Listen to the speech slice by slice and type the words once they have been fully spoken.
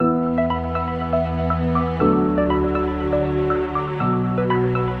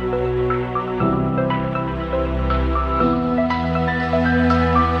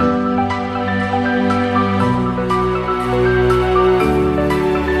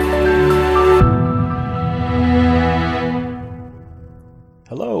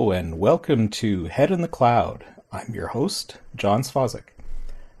welcome to Head in the Cloud. I'm your host, John Svazik.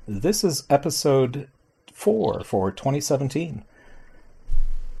 This is episode 4 for 2017.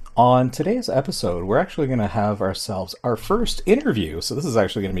 On today's episode, we're actually going to have ourselves our first interview, so this is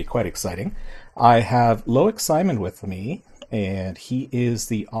actually going to be quite exciting. I have Loic Simon with me, and he is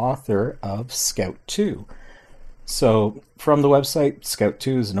the author of Scout 2. So, from the website, Scout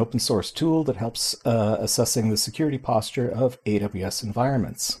 2 is an open source tool that helps assessing the security posture of AWS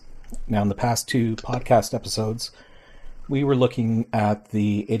environments. Now, in the past 2 podcast episodes, we were looking at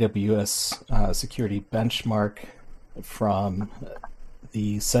the AWS security benchmark from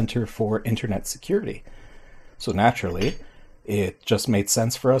the Center for Internet Security. So naturally, it just made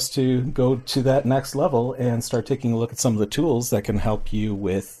sense for us to go to that next level and start taking a look at some of the tools that can help you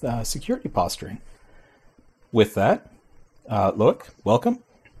with security posturing. With that, Loic, welcome.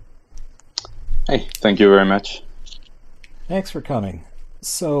 Hey, thank you very much. Thanks for coming.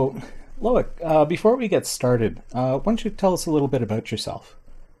 So, Loic, before we get started, why don't you tell us a little bit about yourself?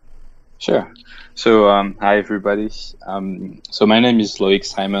 Sure. So, hi everybody. So my name is Loic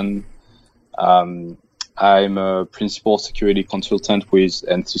Simon. I'm a principal security consultant with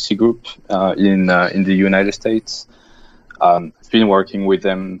NCC Group in the United States. I've been working with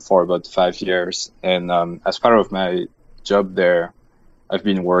them for about 5 years, and as part of my job there, I've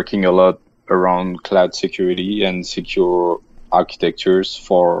been working a lot around cloud security and secure architectures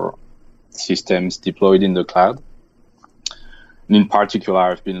for systems deployed in the cloud. And in particular,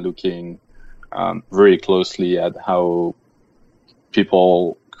 I've been looking very closely at how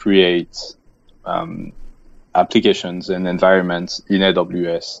people create applications and environments in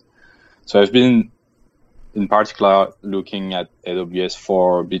AWS. So I've been in particular looking at AWS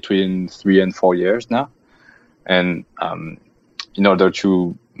for between 3 and 4 years now. And in order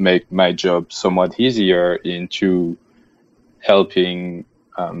to make my job somewhat easier into helping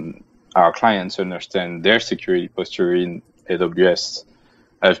our clients understand their security posture in AWS,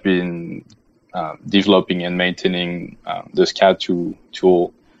 I've been developing and maintaining the Scout 2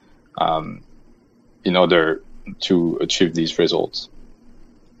 tool in order to achieve these results.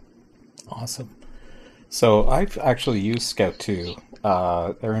 Awesome. So I've actually used Scout 2.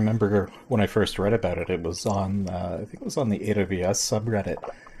 I remember when I first read about it, it was on, I think it was on the AWS subreddit,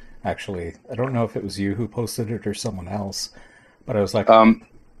 actually. I don't know if it was you who posted it or someone else, but I was like... I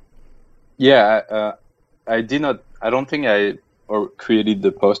did not, I don't think I created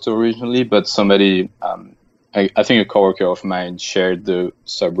the post originally, but somebody, I think a coworker of mine shared the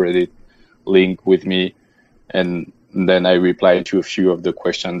subreddit link with me, and then I replied to a few of the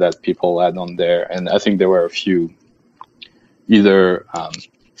questions that people had on there, and I think there were a few either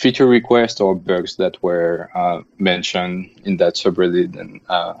feature requests or bugs that were mentioned in that subreddit, and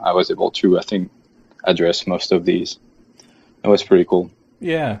I was able to, I think, address most of these. That was pretty cool.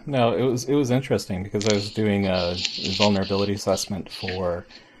 Yeah, no, it was interesting because I was doing a vulnerability assessment for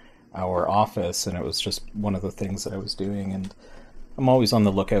our office, and it was just one of the things that I was doing, and I'm always on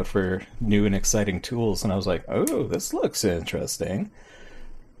the lookout for new and exciting tools, and I was like, oh, this looks interesting.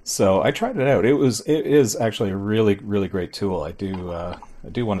 So I tried it out. It is actually a really, really great tool. I do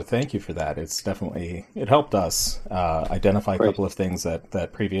want to thank you for that. It helped us identify a couple of things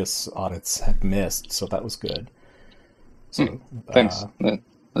that previous audits had missed, so that was good. So thanks.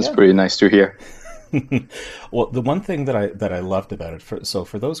 That's pretty nice to hear. Well, the one thing that I loved about it,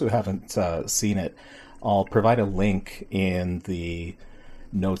 for those who haven't seen it, I'll provide a link in the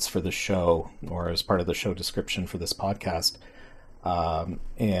notes for the show or as part of the show description for this podcast,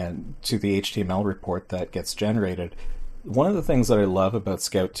 and to the HTML report that gets generated. One of the things that I love about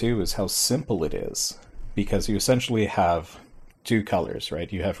Scout 2 is how simple it is, because you essentially have 2 colors,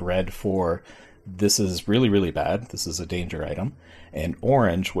 right? You have red for this is really, really bad, this is a danger item, and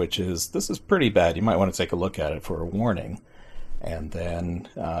orange, which is this is pretty bad, you might want to take a look at it for a warning. And then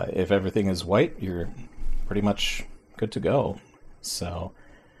if everything is white, you're pretty much good to go. So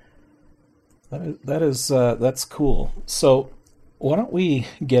that's cool. So why don't we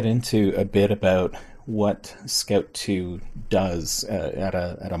get into a bit about what Scout 2 does at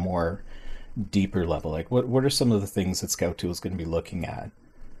a more deeper level? Like what are some of the things that Scout 2 is going to be looking at?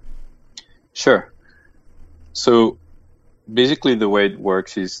 Sure. So basically the way it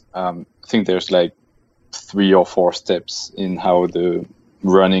works is I think there's like 3 or 4 steps in how the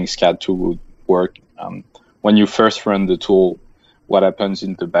running Scout 2 would work. When you first run the tool, what happens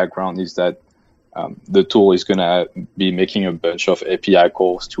in the background is that the tool is going to be making a bunch of API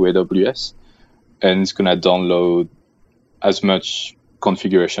calls to AWS, and it's going to download as much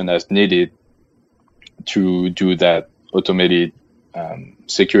configuration as needed to do that automated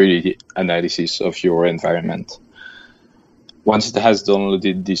security analysis of your environment. once it has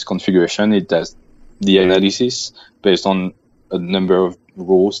downloaded this configuration, it does the analysis based on a number of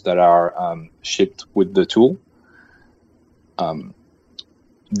rules that are shipped with the tool.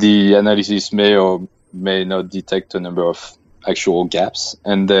 The analysis may or may not detect a number of actual gaps.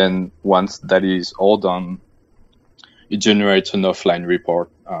 And then once that is all done, it generates an offline report.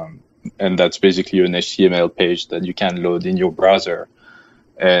 And that's basically an HTML page that you can load in your browser.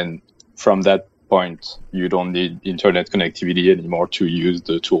 And from that point, you don't need internet connectivity anymore to use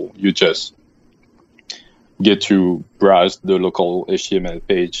the tool. You just get to browse the local HTML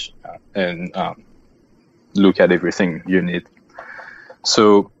page and look at everything you need.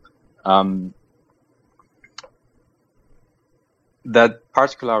 So that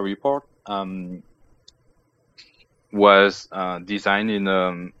particular report was designed in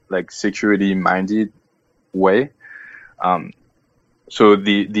a security-minded way. So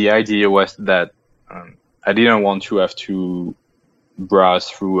the idea was that I didn't want to have to browse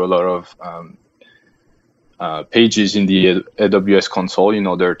through a lot of pages in the AWS console in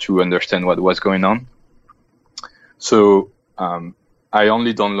order to understand what was going on. So I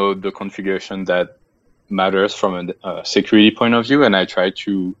only download the configuration that matters from a security point of view, and I try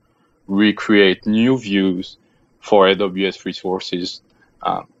to recreate new views for AWS resources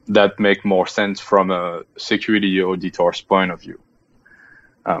that make more sense from a security auditor's point of view.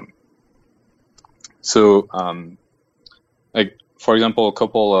 For example, a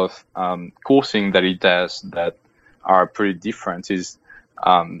couple of cool things that it does that are pretty different is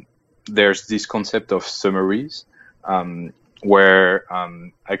there's this concept of summaries where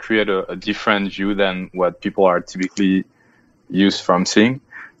I create a different view than what people are typically used from seeing.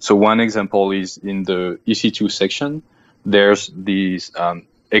 So one example is in the EC2 section, there's this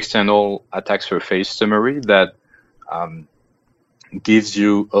external attack surface summary that gives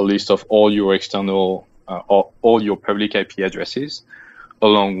you a list of all your external, all your public IP addresses,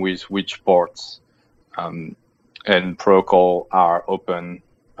 along with which ports and protocol are open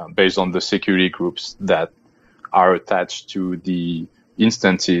based on the security groups that are attached to the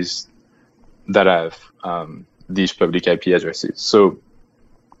instances that have these public IP addresses. So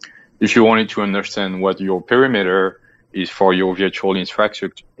if you wanted to understand what your perimeter is for your virtual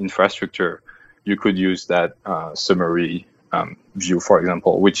infrastructure, you could use that summary view, for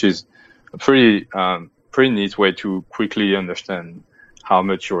example, which is a pretty neat way to quickly understand how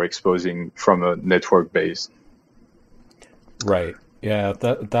much you're exposing from a network base. Right. Yeah,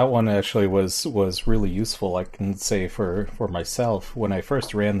 that one actually was really useful. I can say for myself, when I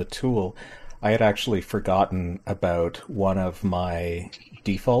first ran the tool, I had actually forgotten about one of my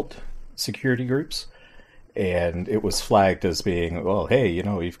default security groups, and it was flagged as being, well, hey,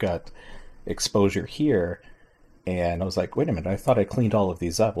 you've got exposure here. And I was like, wait a minute, I thought I cleaned all of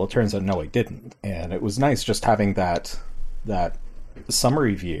these up. Well, it turns out, no, I didn't. And it was nice just having that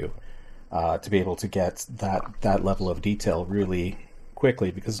summary view to be able to get that level of detail really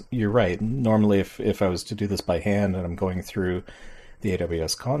quickly, because you're right. Normally, if I was to do this by hand and I'm going through the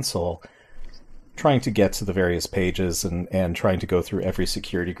AWS console, trying to get to the various pages and trying to go through every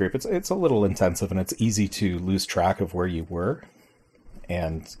security group, it's a little intensive, and it's easy to lose track of where you were.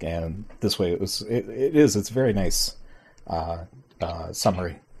 And this way it's a very nice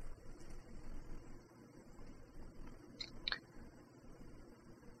summary.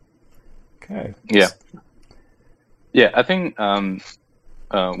 Okay. Yeah. I think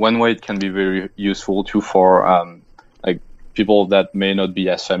one way it can be very useful too for people that may not be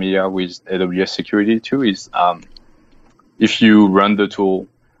as familiar with AWS security too is if you run the tool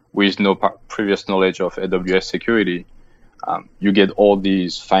with no previous knowledge of AWS security, you get all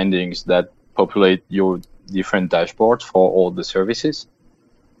these findings that populate your different dashboards for all the services.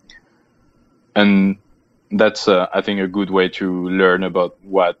 And that's, I think, a good way to learn about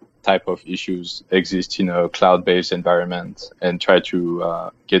what type of issues exist in a cloud-based environment and try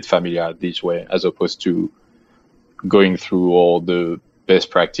to get familiar this way, as opposed to going through all the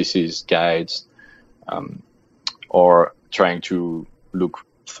best practices guides or trying to look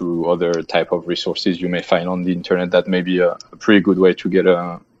through other type of resources you may find on the internet. That may be a pretty good way to get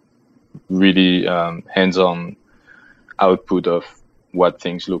a really hands-on output of what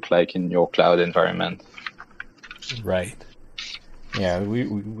things look like in your cloud environment. Right. Yeah,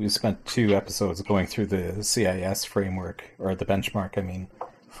 we spent 2 episodes going through the CIS framework, or the benchmark, I mean,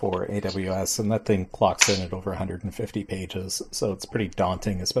 for AWS, and that thing clocks in at over 150 pages. So it's pretty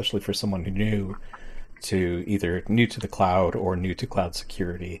daunting, especially for someone who either new to the cloud or new to cloud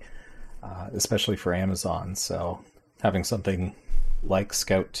security, especially for Amazon. So having something like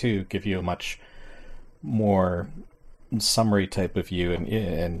Scout 2 give you a much more summary type of view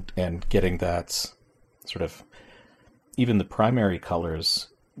and getting that sort of even the primary colors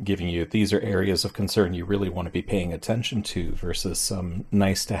giving you these are areas of concern you really want to be paying attention to versus some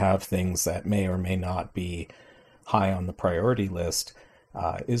nice to have things that may or may not be high on the priority list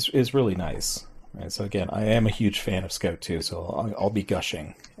is really nice. Right. So again, I am a huge fan of Scout 2, so I'll be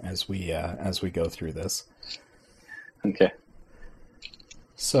gushing as we go through this. Okay.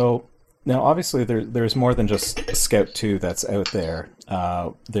 So now, obviously, there's more than just Scout 2 that's out there.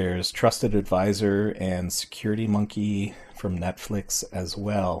 There's Trusted Advisor and Security Monkey from Netflix as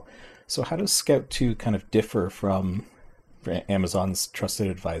well. So how does Scout 2 kind of differ from Amazon's Trusted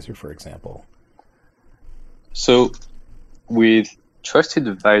Advisor, for example? So with Trusted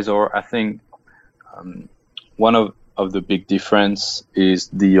Advisor, I think one of the big difference is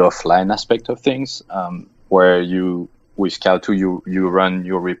the offline aspect of things, where with Scout 2, you run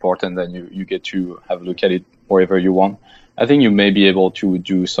your report and then you get to have a look at it wherever you want. I think you may be able to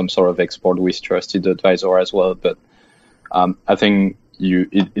do some sort of export with Trusted Advisor as well, but I think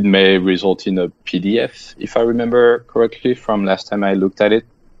it may result in a PDF, if I remember correctly from last time I looked at it,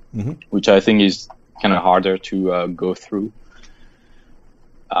 which I think is kind of harder to go through.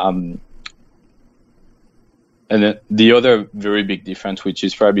 And then the other very big difference, which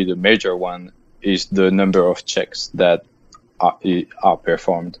is probably the major one, is the number of checks that are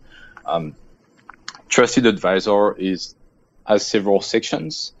performed. Trusted Advisor has several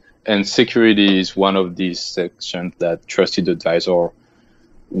sections, and security is one of these sections that Trusted Advisor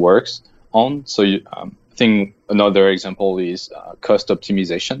works on. So I think another example is cost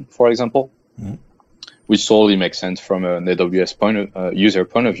optimization, for example, which totally makes sense from an AWS user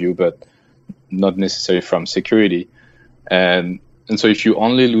point of view, but not necessarily from security. And so if you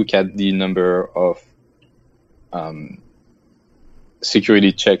only look at the number of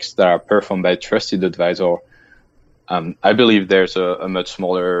security checks that are performed by Trusted Advisor, I believe there's a much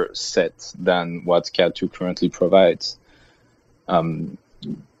smaller set than what Scout 2 currently provides. I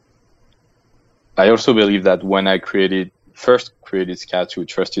also believe that when I first created Scout 2,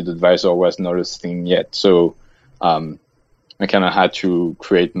 Trusted Advisor was not a thing yet. So I kind of had to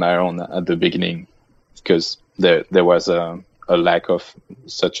create my own at the beginning because there was a lack of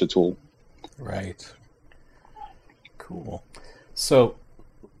such a tool. Right. Cool. So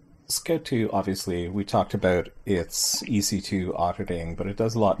Scout 2, obviously, we talked about its EC2 auditing, but it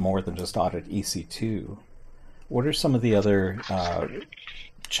does a lot more than just audit EC2. What are some of the other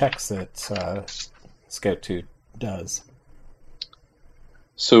checks that Scout 2 does?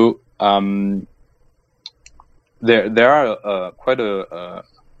 So there are quite a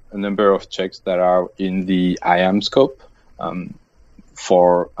number of checks that are in the IAM scope.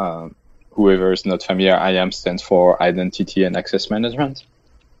 For whoever is not familiar, IAM stands for Identity and Access Management.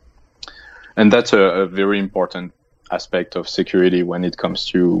 And that's a very important aspect of security when it comes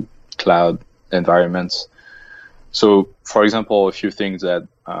to cloud environments. So, for example, a few things that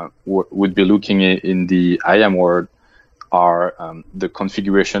would be looking in the IAM world are the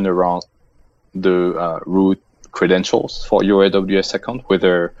configuration around the root credentials for your AWS account,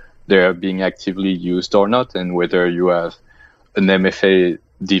 whether they're being actively used or not, and whether you have an MFA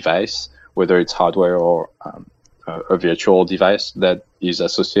device, whether it's hardware or a virtual device that is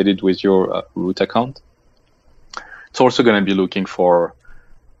associated with your root account. It's also going to be looking for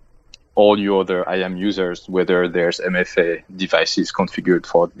all your other IAM users, whether there's MFA devices configured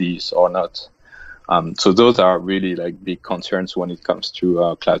for these or not. So those are really like big concerns when it comes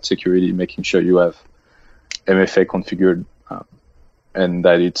to cloud security, making sure you have MFA configured and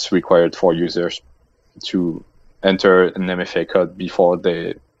that it's required for users to enter an MFA code before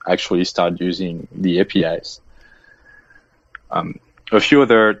they actually start using the APIs. A few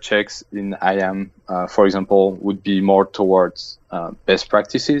other checks in IAM, for example, would be more towards best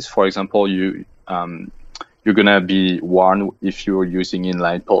practices. For example, you're gonna be warned if you're using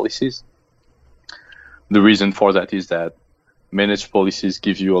inline policies. The reason for that is that managed policies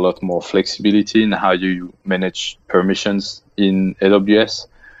give you a lot more flexibility in how you manage permissions in AWS.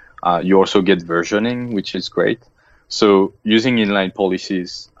 You also get versioning, which is great. So using inline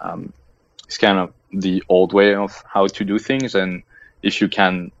policies is kind of the old way of how to do things. And if you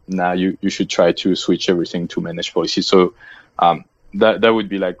can now, you should try to switch everything to managed policies. So that would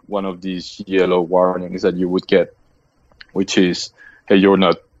be like one of these yellow warnings that you would get, which is, hey, you're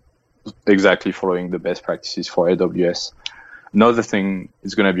not exactly following the best practices for AWS. Another thing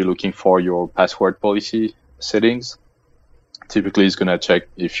is going to be looking for your password policy settings. Typically, it's going to check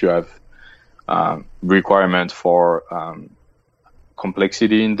if you have requirement for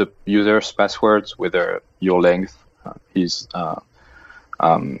complexity in the user's passwords, whether your length is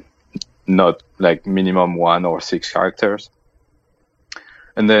not like minimum 1 or 6 characters.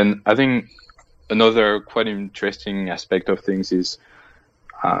 And then I think another quite interesting aspect of things is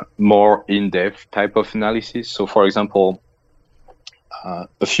more in-depth type of analysis. So, for example,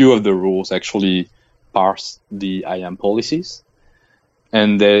 a few of the rules actually parse the IAM policies,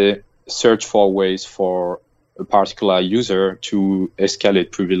 and they search for ways for a particular user to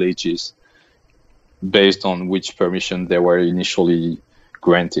escalate privileges based on which permission they were initially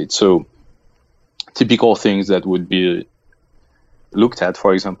granted. So typical things that would be looked at,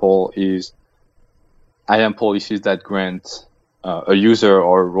 for example, is IAM policies that grant a user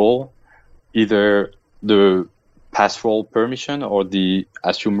or a role either the pass role permission or the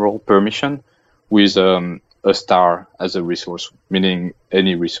assume role permission with a star as a resource, meaning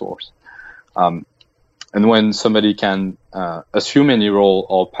any resource. And when somebody can assume any role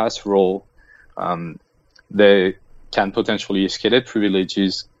or pass role, they can potentially escalate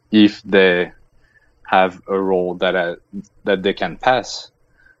privileges if they have a role that they can pass,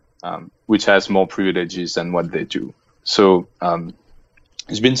 which has more privileges than what they do. So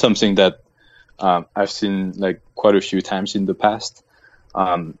it's been something that I've seen like quite a few times in the past.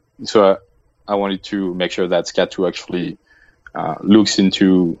 So I wanted to make sure that SCAD2 actually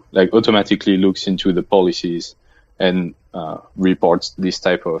automatically looks into the policies and reports this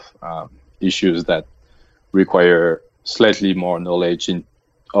type of issues that require slightly more knowledge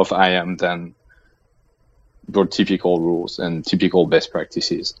of IAM than your typical rules and typical best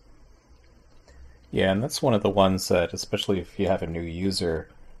practices. Yeah, and that's one of the ones that, especially if you have a new user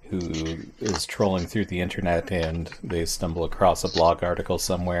who is trolling through the internet and they stumble across a blog article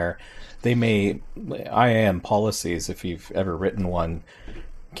somewhere, IAM policies, if you've ever written one,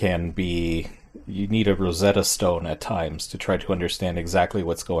 you need a Rosetta Stone at times to try to understand exactly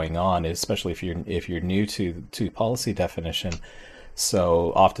what's going on, especially if you're new to policy definition.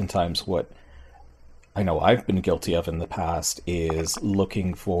 So oftentimes what I know I've been guilty of in the past is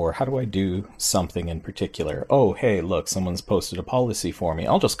looking for, how do I do something in particular? Oh, hey, look, someone's posted a policy for me.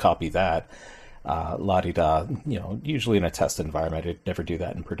 I'll just copy that. La-di-da, usually in a test environment. I'd never do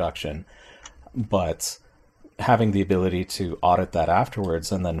that in production. But having the ability to audit that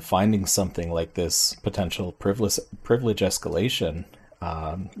afterwards and then finding something like this potential privilege escalation,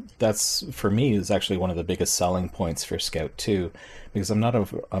 that's, for me, is actually one of the biggest selling points for Scout 2, because I'm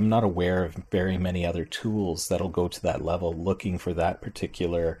not aware of very many other tools that'll go to that level looking for that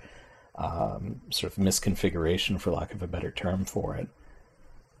particular sort of misconfiguration, for lack of a better term for it.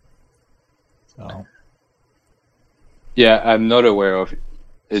 So yeah, I'm not aware of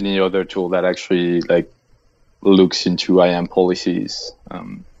any other tool that actually looks into IAM policies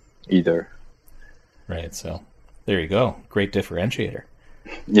either. Right, so there you go. Great differentiator.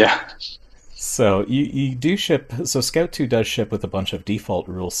 Yeah. So you do ship. So Scout 2 does ship with a bunch of default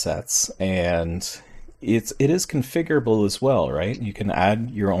rule sets, and it is configurable as well, right? You can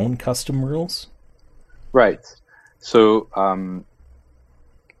add your own custom rules. Right. So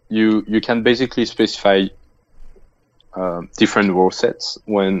you can basically specify different rule sets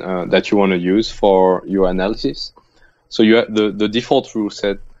that you want to use for your analysis. So you have the default rule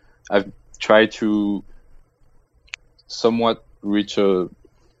set. I've tried to somewhat reach a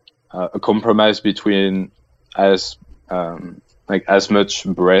compromise between as much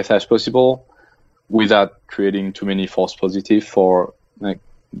breadth as possible without creating too many false positives for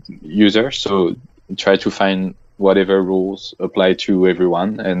users. So try to find whatever rules apply to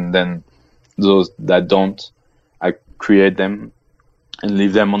everyone, and then those that don't, I create them and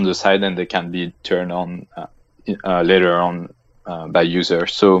leave them on the side, and they can be turned on later on by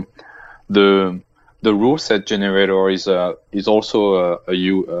users. So the rule set generator is also a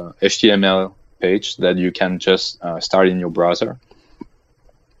HTML page that you can just start in your browser,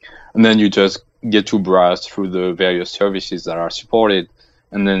 and then you just get to browse through the various services that are supported,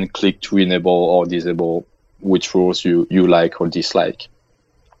 and then click to enable or disable which rules you like or dislike.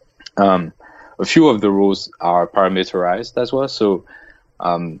 A few of the rules are parameterized as well. So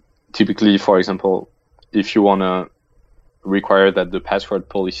typically, for example, if you want to require that the password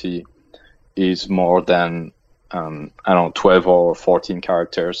policy is more than 12 or 14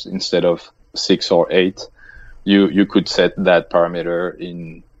 characters instead of 6 or 8, you could set that parameter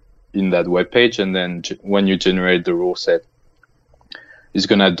in that web page, and then when you generate the rule set, it's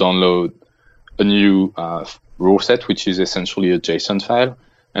going to download a new rule set, which is essentially a JSON file,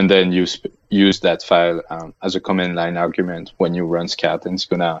 and then you use that file as a command line argument when you run SCAD, and it's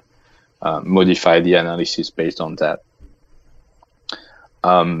going to modify the analysis based on that.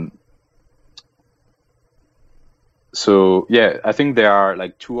 So yeah, I think there are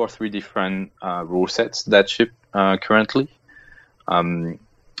 2 or 3 different rule sets that ship currently,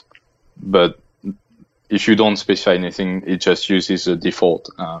 but if you don't specify anything, it just uses a default,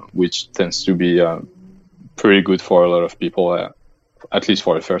 which tends to be pretty good for a lot of people, at least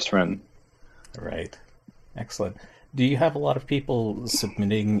for the first run. Right. Excellent. Do you have a lot of people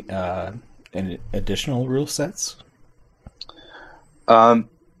submitting additional rule sets?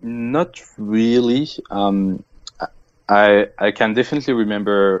 Not really. I can definitely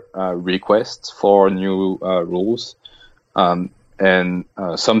remember requests for new rules, and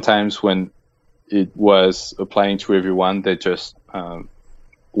sometimes when it was applying to everyone, they just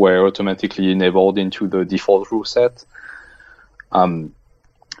were automatically enabled into the default rule set.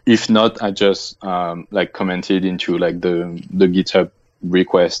 If not, I just like commented into like the GitHub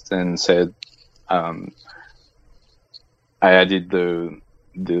request and said I added the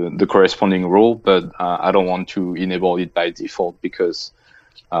corresponding rule, but I don't want to enable it by default because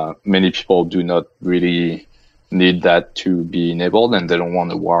many people do not really need that to be enabled, and they don't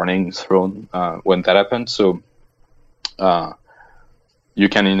want a warning thrown when that happens. So you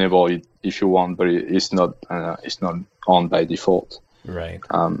can enable it if you want, but it's not on by default. Right.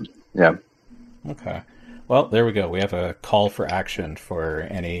 Yeah. Okay. Well, there we go. We have a call for action for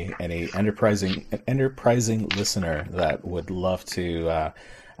any enterprising listener that would love to.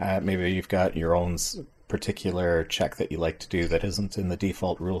 Maybe you've got your own particular check that you like to do that isn't in the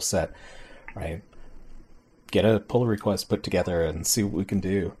default rule set, right? Get a pull request put together and see what we can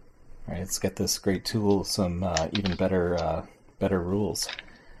do. Right? Let's get this great tool some even better rules.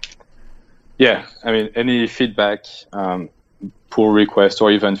 Yeah, I mean, any feedback, pull requests,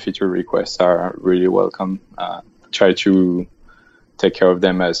 or even feature requests are really welcome. Try to take care of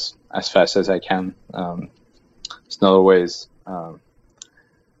them as fast as I can. It's not always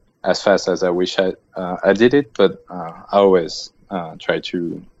as fast as I wish I did it, but I always try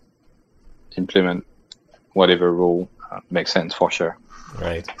to implement whatever rule makes sense for sure.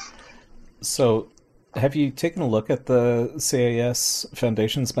 Right. So, have you taken a look at the CAS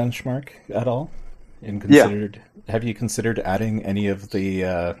Foundations benchmark at all? Have you considered adding any of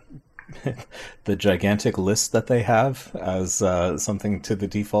the the gigantic list that they have as something to the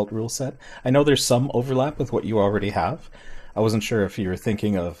default rule set? I know there's some overlap with what you already have. I wasn't sure if you were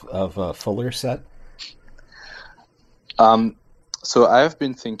thinking of a fuller set. So I have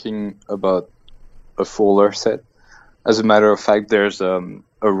been thinking about a fuller set. As a matter of fact, there's a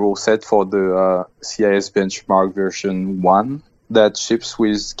rule set for the CIS benchmark version 1 that ships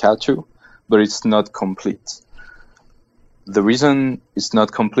with Cal2, but it's not complete. The reason it's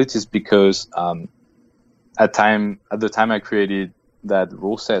not complete is because at the time I created that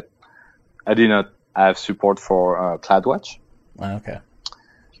rule set, I did not have support for CloudWatch. Okay.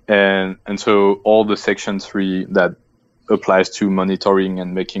 And so all the section 3 that applies to monitoring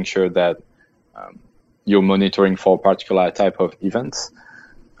and making sure that you're monitoring for a particular type of events,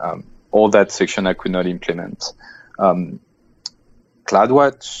 all that section I could not implement.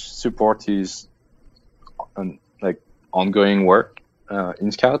 CloudWatch support is like ongoing work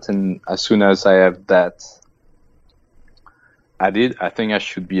in Scout, and as soon as I have that added, I think I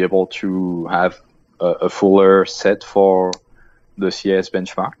should be able to have a fuller set for the CIS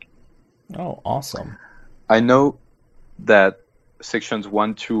benchmark. Oh, awesome. I know that sections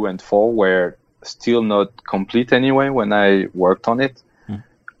 1, 2, and 4 were still not complete anyway when I worked on it.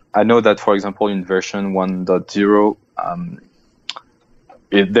 I know that, for example, in version 1.0,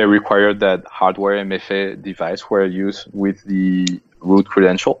 they required that hardware MFA device were used with the root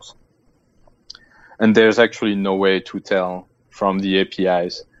credentials. And there's actually no way to tell from the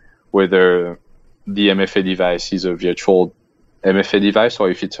APIs whether the MFA device is a virtual MFA device or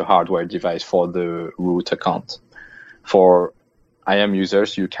if it's a hardware device for the root account. For IAM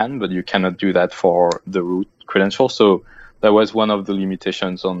users, you can, but you cannot do that for the root credential. So that was one of the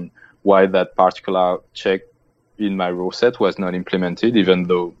limitations on why that particular check in my rule set was not implemented, even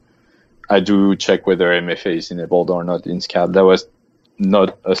though I do check whether MFA is enabled or not in SCAD. That was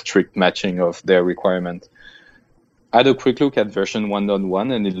not a strict matching of their requirement. I had a quick look at version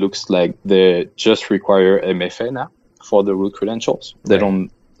 1.1, and it looks like they just require MFA now for the root credentials. They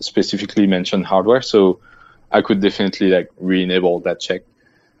don't specifically mention hardware, so I could definitely like re-enable that check.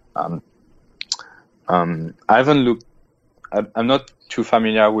 I haven't looked. I'm not too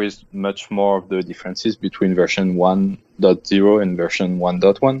familiar with much more of the differences between version 1.0 and version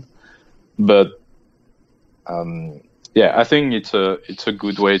 1.1, but yeah, I think it's a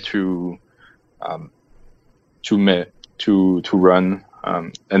good way to run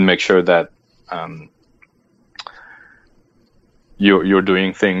and make sure that you're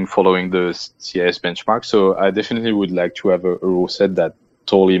doing things following the CIS benchmark. So I definitely would like to have a rule set that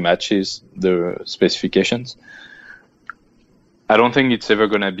totally matches the specifications. I don't think it's ever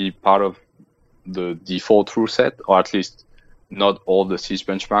going to be part of the default rule set, or at least not all the SIS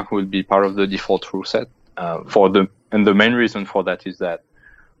benchmark will be part of the default rule set. And the main reason for that is that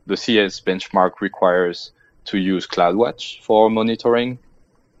the CS benchmark requires to use CloudWatch for monitoring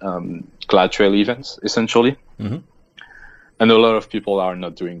CloudTrail events, essentially. Mm-hmm. And a lot of people are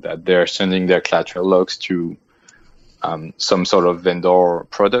not doing that. They're sending their CloudTrail logs to some sort of vendor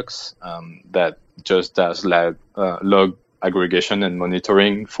products that just does log aggregation and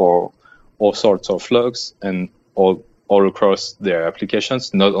monitoring for all sorts of logs and all across their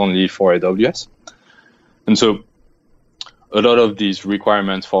applications, not only for AWS. And so a lot of these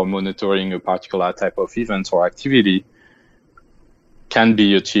requirements for monitoring a particular type of event or activity can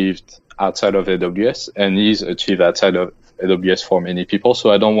be achieved outside of AWS and is achieved outside of AWS for many people.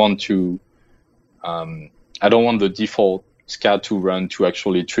 So I don't want the default Scout to run to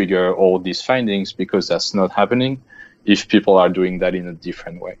actually trigger all these findings, because that's not happening if people are doing that in a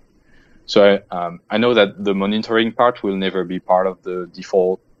different way. So I know that the monitoring part will never be part of the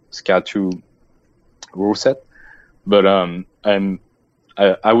default Scout 2 rule set, but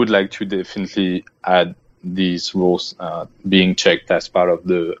I would like to definitely add these rules being checked as part of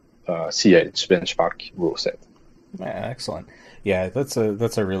the CH benchmark rule set. Excellent. Yeah, that's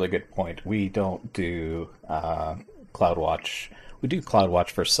a really good point. We don't do CloudWatch. We do CloudWatch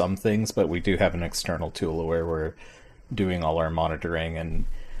for some things, but we do have an external tool where we're doing all our monitoring and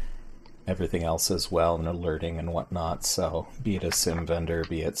everything else as well, and alerting and whatnot. So be it a SIM vendor,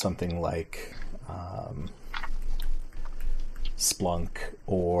 be it something like Splunk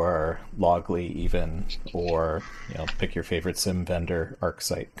or Loggly even, or pick your favorite SIM vendor.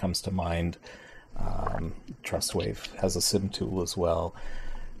 ArcSight comes to mind. Trustwave has a SIM tool as well.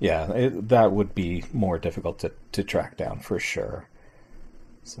 Yeah, that would be more difficult to track down for sure.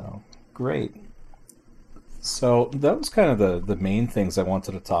 So great. So that was kind of the main things I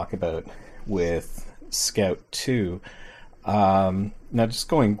wanted to talk about with Scout 2. Now just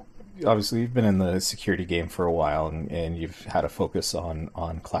going, obviously you've been in the security game for a while and you've had a focus on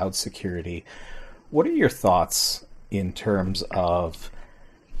cloud security. What are your thoughts in terms of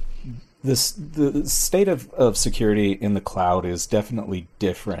the state of security in the cloud is definitely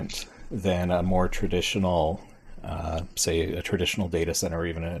different than a more traditional, say a traditional data center or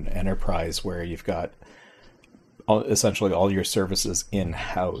even an enterprise where you've got essentially all your services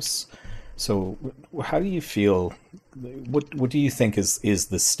in-house. So how do you feel, what do you think is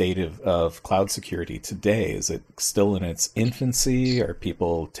the state of cloud security today? Is it still in its infancy? Are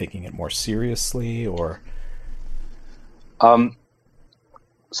people taking it more seriously, or?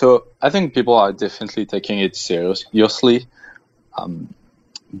 So I think people are definitely taking it seriously,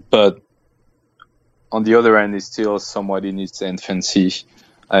 but on the other end, it's still somewhat in its infancy.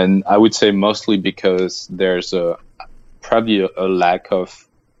 And I would say mostly because there's probably a lack of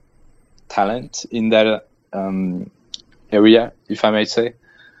talent in that area, if I may say.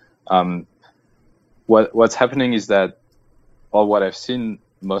 What's happening is that, or what I've seen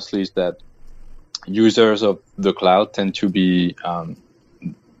mostly, is that users of the cloud tend to be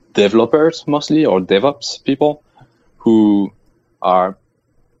developers mostly, or DevOps people, who are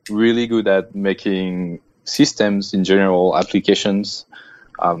really good at making systems in general, applications,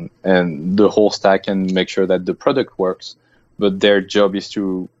 and the whole stack, and make sure that the product works. But their job is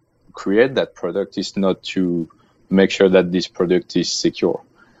to create that product, is not to make sure that this product is secure.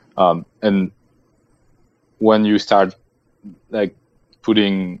 And when you start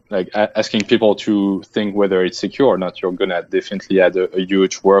asking people to think whether it's secure or not, you're gonna definitely add a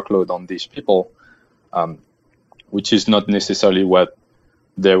huge workload on these people, which is not necessarily what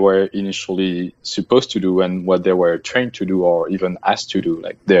they were initially supposed to do and what they were trained to do or even asked to do.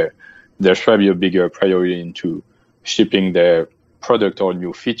 Like there's probably a bigger priority into shipping their product or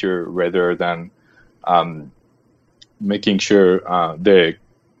new feature rather than making sure they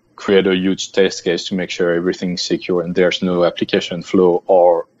create a huge test case to make sure everything's secure and there's no application flow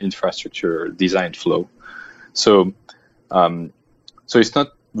or infrastructure design flow. So it's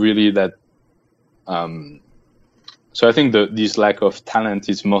not really that. So I think this lack of talent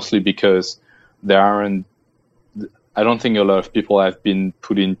is mostly because I don't think a lot of people have been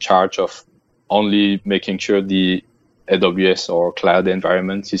put in charge of only making sure the AWS or cloud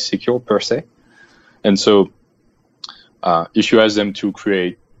environment is secure per se. And so if you ask them to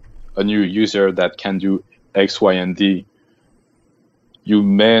create a new user that can do X, Y, and Z, you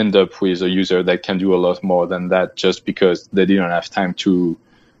may end up with a user that can do a lot more than that, just because they didn't have time to,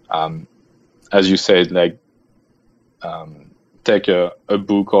 as you said, take a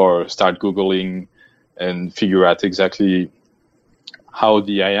book or start Googling and figure out exactly how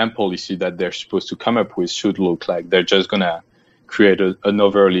the IAM policy that they're supposed to come up with should look like. They're just going to create an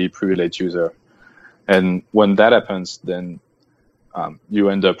overly privileged user. And when that happens, then you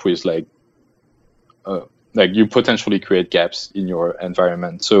end up with like you potentially create gaps in your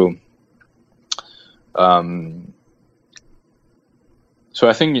environment. So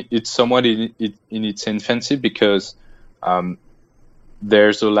I think it's somewhat in its infancy because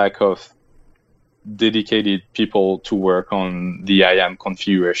there's a lack of dedicated people to work on the IAM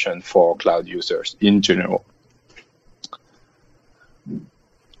configuration for cloud users in general.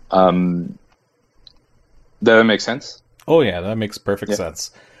 Does that make sense? Oh yeah, that makes perfect sense.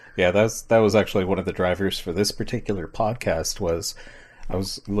 Yeah, that was actually one of the drivers for this particular podcast. Was I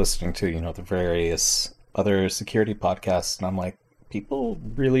was listening to the various other security podcasts, and I'm like, people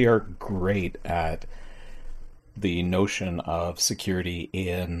really are great at the notion of security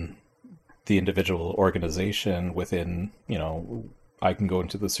in the individual organization within, I can go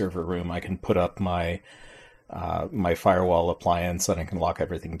into the server room, I can put up my my firewall appliance and I can lock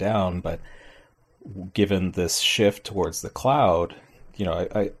everything down. But given this shift towards the cloud,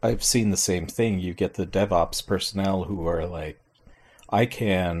 I've seen the same thing. You get the DevOps personnel who are like, I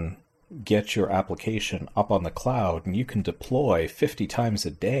can get your application up on the cloud and you can deploy 50 times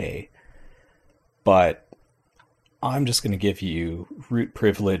a day, but I'm just going to give you root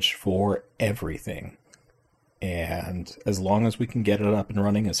privilege for everything. And as long as we can get it up and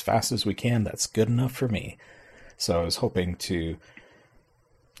running as fast as we can, that's good enough for me. So I was hoping to,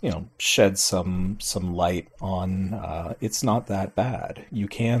 shed some light on it's not that bad. You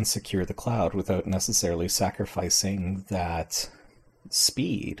can secure the cloud without necessarily sacrificing that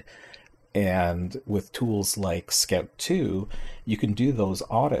speed. And with tools like Scout 2, you can do those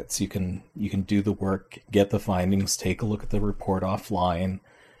audits. You can do the work, get the findings, take a look at the report offline.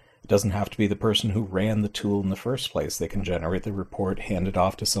 It doesn't have to be the person who ran the tool in the first place. They can generate the report, hand it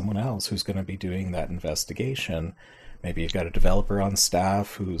off to someone else who's going to be doing that investigation. Maybe you've got a developer on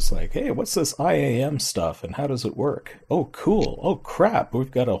staff who's like, hey, what's this IAM stuff and how does it work? Oh, cool. Oh, crap.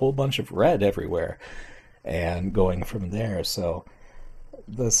 We've got a whole bunch of red everywhere. And going from there. So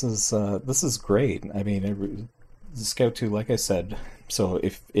this is great. I mean, Scout 2, like I said, so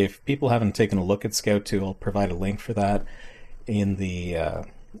if people haven't taken a look at Scout 2, I'll provide a link for that in the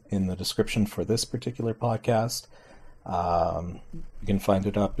description for this particular podcast. You can find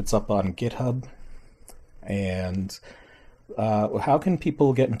it up. It's up on GitHub. And how can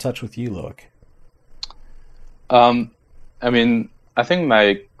people get in touch with you, Loic? I mean, I think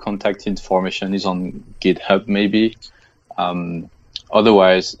my contact information is on GitHub, maybe.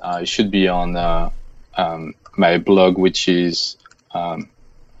 Otherwise, it should be on my blog, which is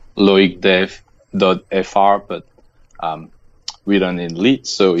loicdev.fr, but written in lit,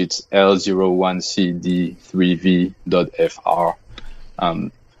 so it's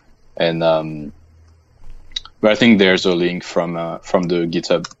L01CD3V.fr. But I think there's a link from the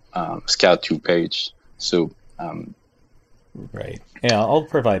GitHub Scout 2 page. So right, yeah, I'll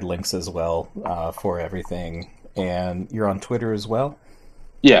provide links as well for everything. And you're on Twitter as well?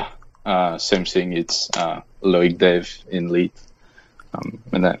 Yeah, same thing. It's loicdev in lit.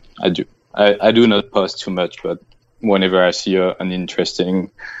 And I do not post too much, but whenever I see an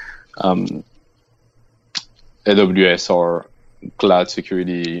interesting AWS or cloud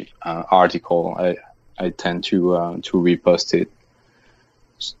security article, I tend to repost it.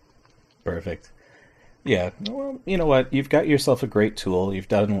 Perfect. Yeah, well, you know what? You've got yourself a great tool. You've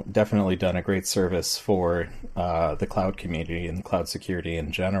definitely done a great service for the cloud community and cloud security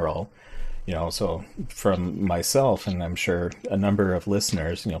in general. So from myself, and I'm sure a number of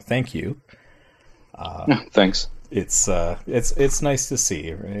listeners, thank you. Thanks. It's nice to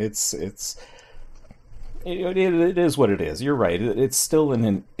see. It is what it is. You're right. It's still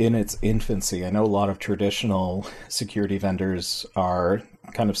in its infancy. I know a lot of traditional security vendors are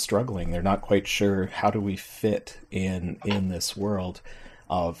kind of struggling. They're not quite sure how do we fit in this world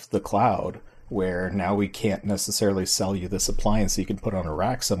of the cloud, where now we can't necessarily sell you this appliance that you can put on a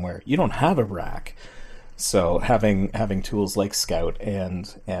rack somewhere. You don't have a rack. So having tools like Scout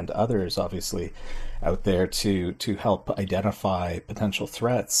and others obviously out there to help identify potential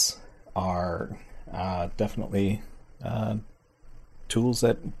threats are definitely tools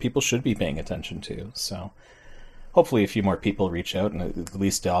that people should be paying attention to. So hopefully a few more people reach out and at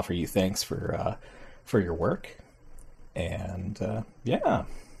least offer you thanks for your work. And yeah.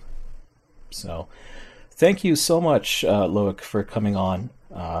 So thank you so much, Loic, for coming on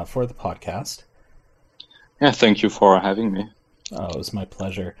for the podcast. Yeah, thank you for having me. Oh, it was my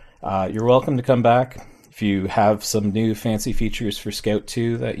pleasure. You're welcome to come back. If you have some new fancy features for Scout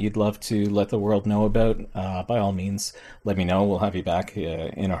 2 that you'd love to let the world know about, by all means, let me know. We'll have you back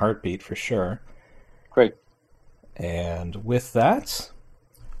in a heartbeat for sure. Great. And with that,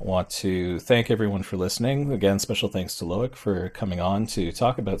 I want to thank everyone for listening. Again, special thanks to Loic for coming on to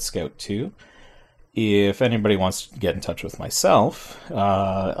talk about Scout 2. If anybody wants to get in touch with myself,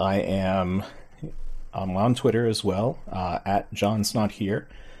 I'm on Twitter as well, at John's Not Here.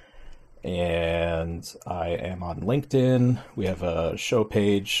 And I am on LinkedIn. We have a show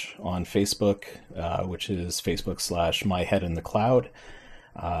page on Facebook, which is Facebook.com/MyHeadInTheCloud.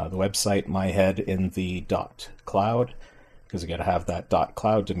 The website, myheadinthecloud, because you got to have that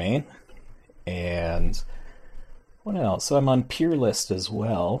 .cloud domain. And what else? So I'm on PeerList as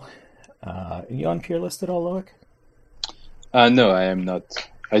well. Are you on PeerList at all, Loic? No, I am not.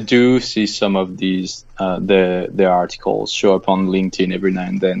 I do see some of these their articles show up on LinkedIn every now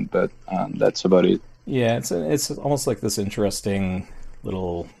and then, but that's about it. Yeah, it's almost like this interesting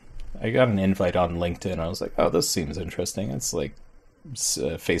little. I got an invite on LinkedIn. I was like, oh, this seems interesting. It's like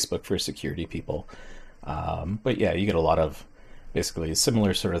Facebook for security people. But yeah, you get a lot of basically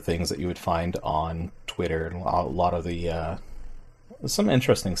similar sort of things that you would find on Twitter, and a lot of the some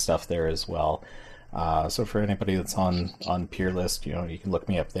interesting stuff there as well. So for anybody that's on PeerList, you can look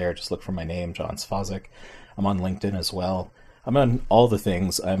me up there. Just look for my name, John Svazik. I'm on LinkedIn as well. I'm on all the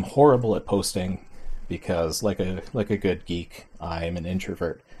things. I'm horrible at posting because, like a good geek, I'm an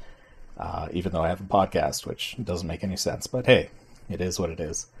introvert. Even though I have a podcast, which doesn't make any sense. But hey, it is what it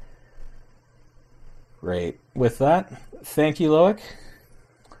is. Great. With that, thank you, Loic.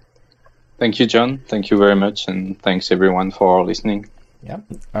 Thank you, John. Thank you very much, and thanks everyone for listening. Yep.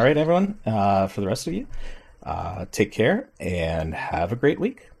 All right, everyone. For the rest of you, take care and have a great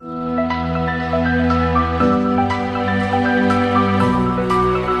week.